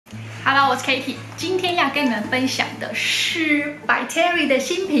Hello， 我是 Catie， 今天要跟你们分享的是 Terry 的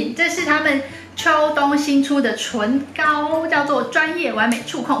新品，这是他们秋冬新出的唇膏，叫做专业完美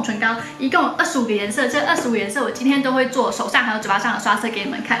触控唇膏，一共有25个颜色，这25个颜色我今天都会做手上还有嘴巴上的刷色给你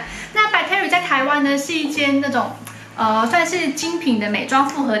们看。那 Terry 在台湾呢是一间那种算是精品的美妆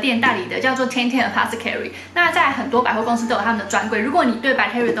复合店代理的，叫做 Apothecary。那在很多百货公司都有他们的专柜。如果你对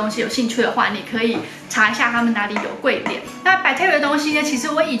Terry 的东西有兴趣的话，你可以查一下他们哪里有柜点。那 Terry 的东西呢，其实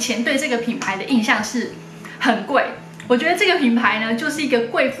我以前对这个品牌的印象是很贵。我觉得这个品牌呢，就是一个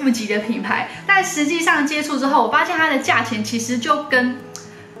贵妇级的品牌。但实际上接触之后，我发现它的价钱其实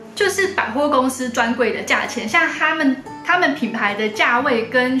就是百货公司专柜的价钱，像他们品牌的价位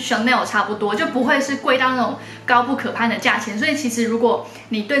跟 Chanel 差不多，就不会是贵到那种高不可攀的价钱。所以其实如果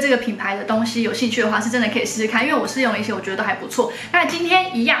你对这个品牌的东西有兴趣的话，是真的可以试试看。因为我试用了一些，我觉得都还不错。那今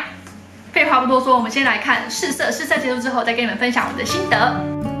天一样，废话不多说，我们先来看试色。试色结束之后，再跟你们分享我的心得。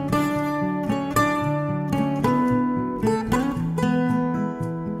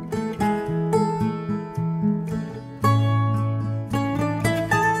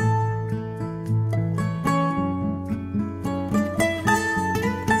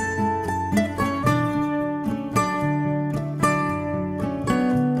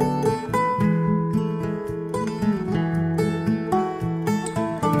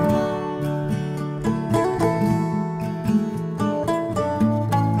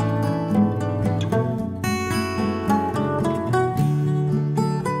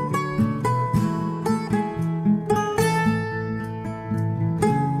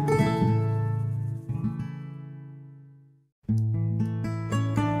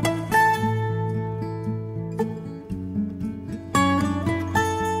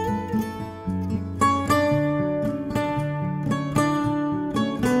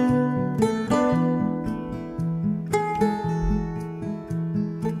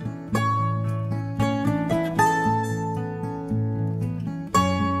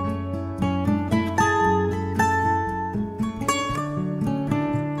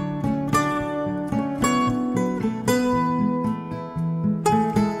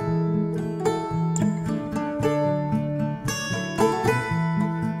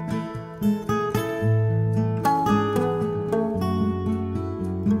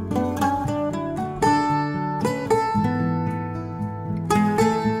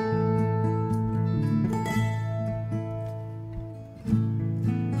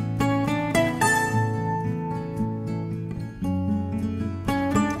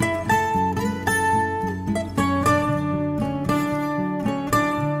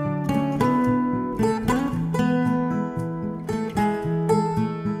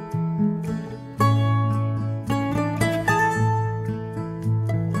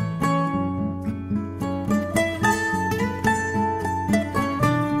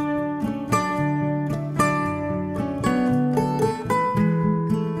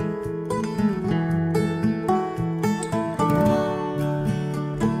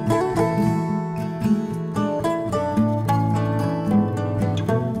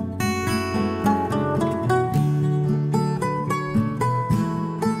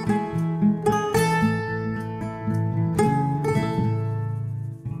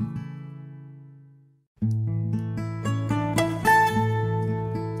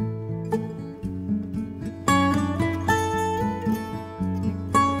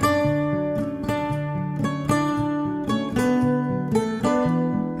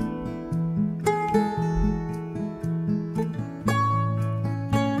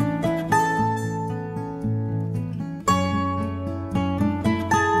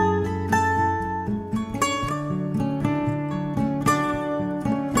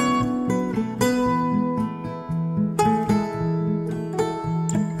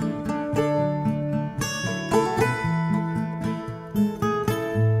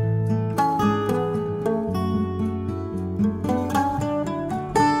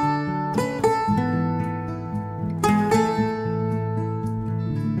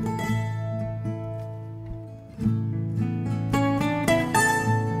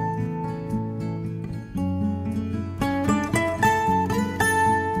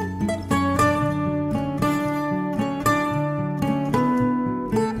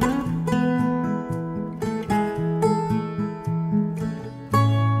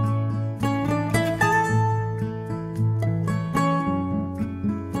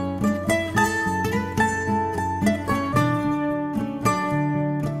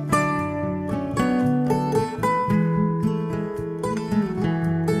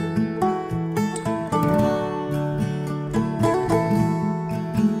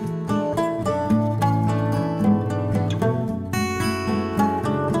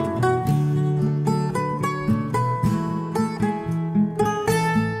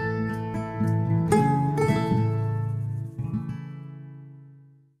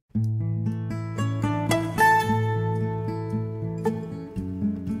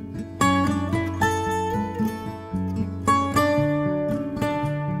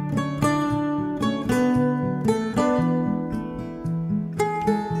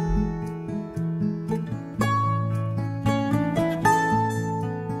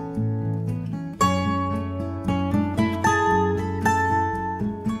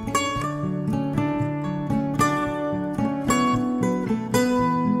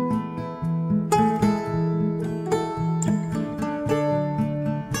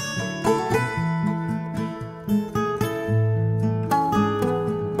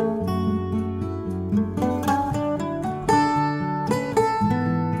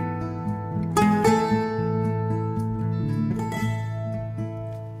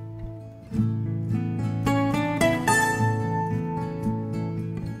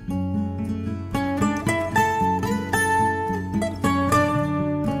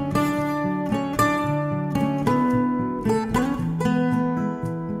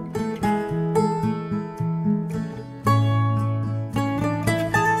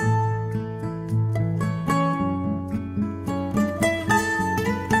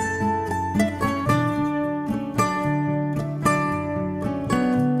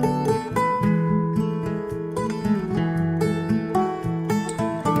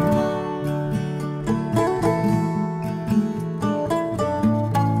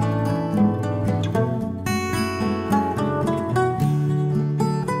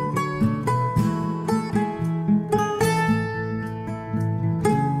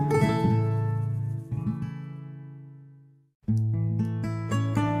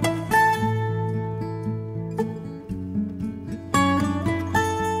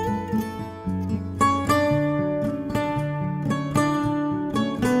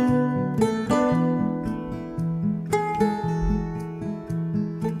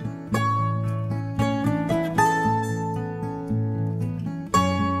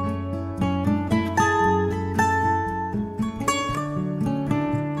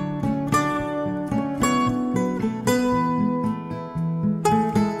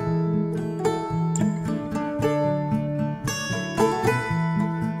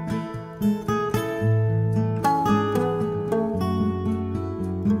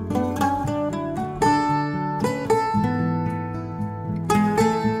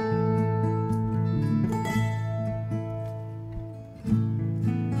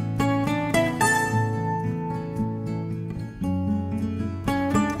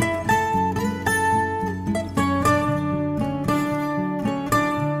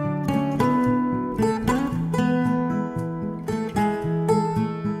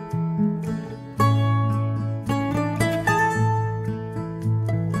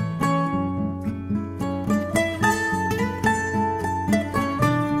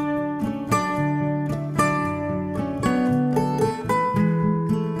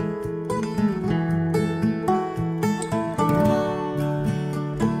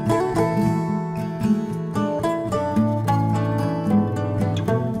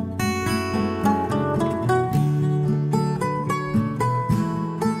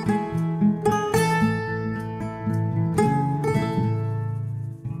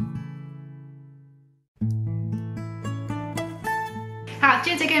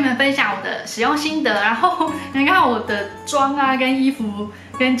跟你们分享我的使用心得。然后你看我的妆啊跟衣服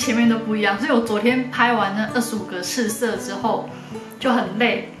跟前面都不一样，所以我昨天拍完那25个试色之后就很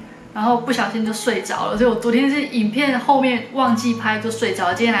累，然后不小心就睡着了。所以我昨天是影片后面忘记拍就睡着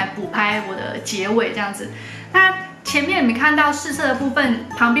了，今天来补拍我的结尾这样子。那前面你们看到试色的部分，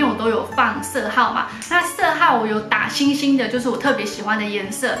旁边我都有放色号嘛。那色号我有打星星的，就是我特别喜欢的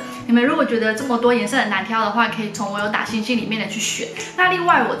颜色。你们如果觉得这么多颜色很难挑的话，可以从我有打星星里面的去选。那另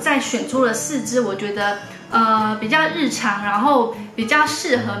外我再选出了4支，我觉得比较日常，然后比较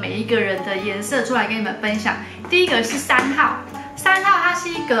适合每一个人的颜色出来跟你们分享。第一个是3号，3号它是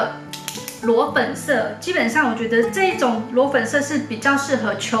一个裸粉色，基本上我觉得这种裸粉色是比较适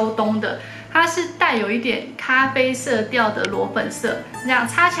合秋冬的。它是带有一点咖啡色调的裸粉色，这样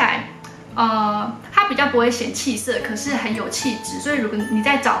擦起来，它比较不会显气色，可是很有气质。所以如果你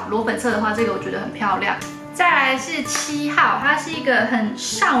在找裸粉色的话，这个我觉得很漂亮。再来是7号，它是一个很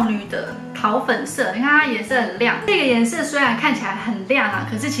少女的桃粉色，你看它颜色很亮。这个颜色虽然看起来很亮啊，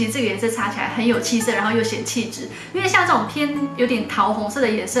可是其实这个颜色擦起来很有气色，然后又显气质。因为像这种偏有点桃红色的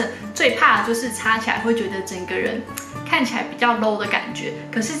颜色，最怕的就是擦起来会觉得整个人看起来比较 low 的感觉。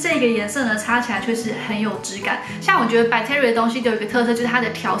可是这个颜色呢，擦起来却是很有质感。像我觉得 Apothecary 的东西都有一个特色，就是它的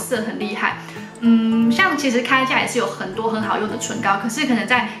调色很厉害。像其实开价也是有很多很好用的唇膏，可是可能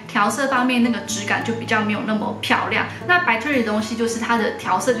在调色方面那个质感就比较没有那么漂亮。那 Apothecary 的东西就是它的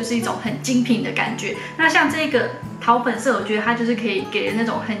调色就是一种很精品的感觉。那像这个桃粉色，我觉得它就是可以给人那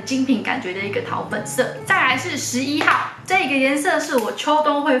种很精品感觉的一个桃粉色。再来是11号，这个颜色是我秋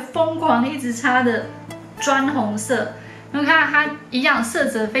冬会疯狂一直擦的砖红色。你们看它一样色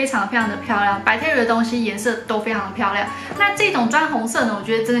泽非常非常的漂亮，Apothecary的东西颜色都非常的漂亮。那这种砖红色呢，我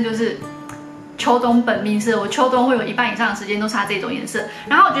觉得真的就是秋冬本命色，我秋冬会有1半以上的时间都擦这种颜色。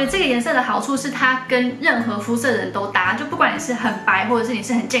然后我觉得这个颜色的好处是它跟任何肤色的人都搭，就不管你是很白或者是你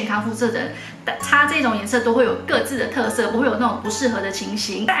是很健康肤色的人，擦这种颜色都会有各自的特色，不会有那种不适合的情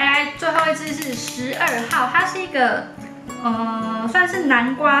形。再来最后一支是12号，它是一个算是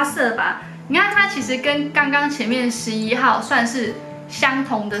南瓜色吧。你看它其实跟刚刚前面11号算是相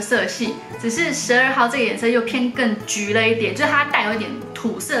同的色系，只是12号这个颜色又偏更橘了一点，就是它带有一点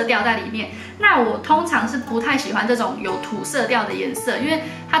土色调在里面。那我通常是不太喜欢这种有土色调的颜色，因为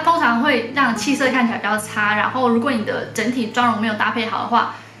它通常会让气色看起来比较差，然后如果你的整体妆容没有搭配好的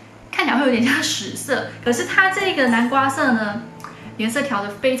话，看起来会有点像屎色。可是它这个南瓜色呢，颜色调得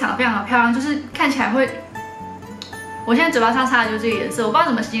非常非常的漂亮，就是看起来会。我现在嘴巴上擦的就是这个颜色，我不知道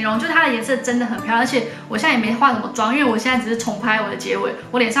怎么形容，就是它的颜色真的很漂亮，而且我现在也没化什么妆，因为我现在只是重拍我的结尾，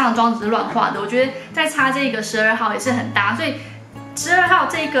我脸上的妆只是乱画的。我觉得再擦这个12号也是很搭，所以12号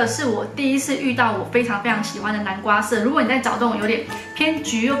这个是我第一次遇到我非常非常喜欢的南瓜色。如果你在找这种有点偏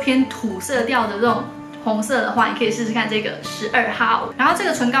橘又偏土色调的这种红色的话，你可以试试看这个12号。然后这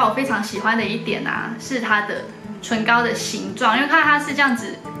个唇膏我非常喜欢的一点啊，是它的唇膏的形状，因为看它是这样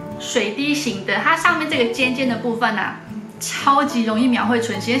子。水滴型的，它上面这个尖尖的部分啊，超级容易描绘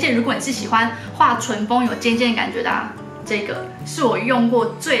唇形。而且如果你是喜欢画唇峰有尖尖的感觉的啊，这个是我用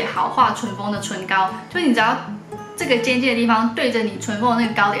过最好画唇峰的唇膏。就是你只要这个尖尖的地方对着你唇峰的那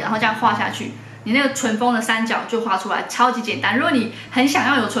个高点，然后这样画下去，你那个唇峰的三角就画出来，超级简单。如果你很想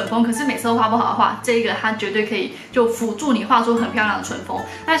要有唇峰，可是每次都画不好的话，这个它绝对可以就辅助你画出很漂亮的唇峰。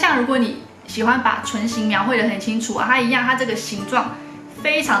那像如果你喜欢把唇形描绘得很清楚啊，它一样，它这个形状。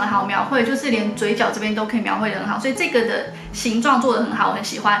非常的好描绘，就是连嘴角这边都可以描绘得很好，所以这个的形状做得很好，我很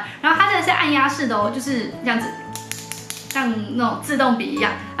喜欢。然后它真的是按压式的哦，就是这样子，像那种自动笔一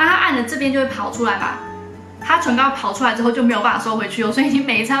样，那它按的这边就会跑出来嘛。它唇膏跑出来之后就没有办法收回去哦，所以你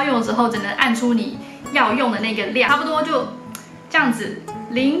每一次要用的时候，只能按出你要用的那个量，差不多就这样子。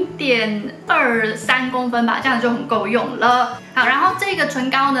0.23公分吧，这样就很够用了。好，然后这个唇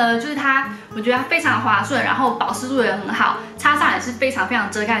膏呢，就是它，我觉得它非常滑顺，然后保湿度也很好，擦上也是非常非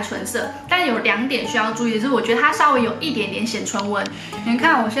常遮盖唇色。但有2点需要注意的是，我觉得它稍微有一点点显唇纹。你们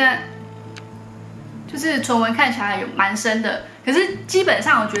看我现在，就是唇纹看起来有蛮深的，可是基本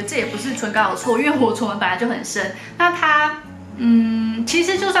上我觉得这也不是唇膏的错，因为我唇纹本来就很深。那它，其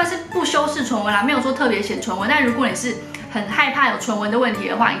实就算是不修饰唇纹啦，没有说特别显唇纹，但如果你是很害怕有唇纹的问题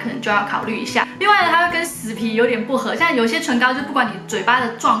的话，你可能就要考虑一下。另外呢，它会跟死皮有点不合，像有些唇膏就不管你嘴巴的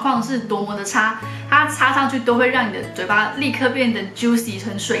状况是多么的差，它擦上去都会让你的嘴巴立刻变得 juicy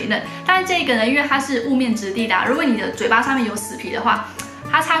很水嫩。但是这个呢，因为它是雾面质地的，如果你的嘴巴上面有死皮的话，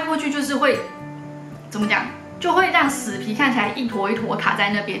它擦过去就是会怎么讲？就会让死皮看起来一坨一坨卡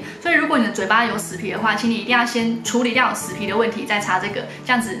在那边。所以如果你的嘴巴有死皮的话，请你一定要先处理掉死皮的问题，再擦这个，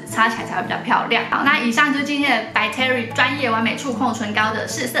这样子擦起来才会比较漂亮。好，那以上就是今天的 Apothecary 专业完美触控唇膏的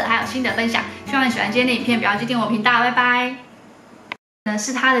试色还有新的分享，希望你喜欢今天的影片，不要忘记订阅我频道，拜拜。呢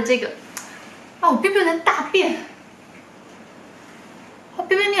是它的这个，哦，我彪彪在大便，哦，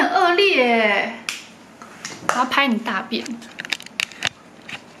彪彪你很恶劣耶，我要拍你大便，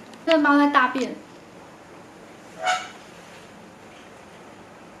这个猫在大便，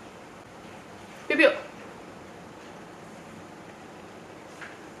彪彪。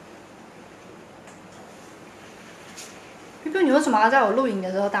彪，你为什么要在我录影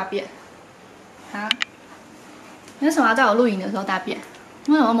的时候大便？啊？你为什么要在我录影的时候大便？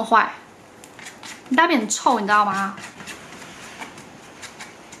为什么那么坏？你大便很臭，你知道吗？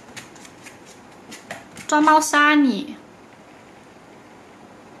抓猫砂你！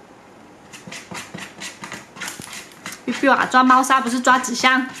彪啊，抓猫砂不是抓纸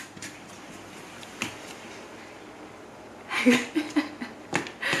箱。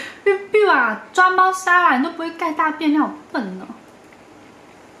彪啊，抓猫砂啦！你都不会盖大便，你好笨哦！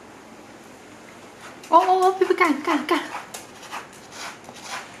哦，彪干了！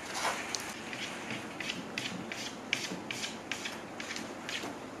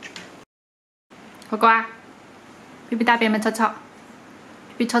乖乖，彪大便没臭臭，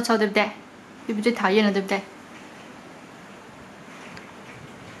彪臭臭对不对？彪最讨厌了对不对？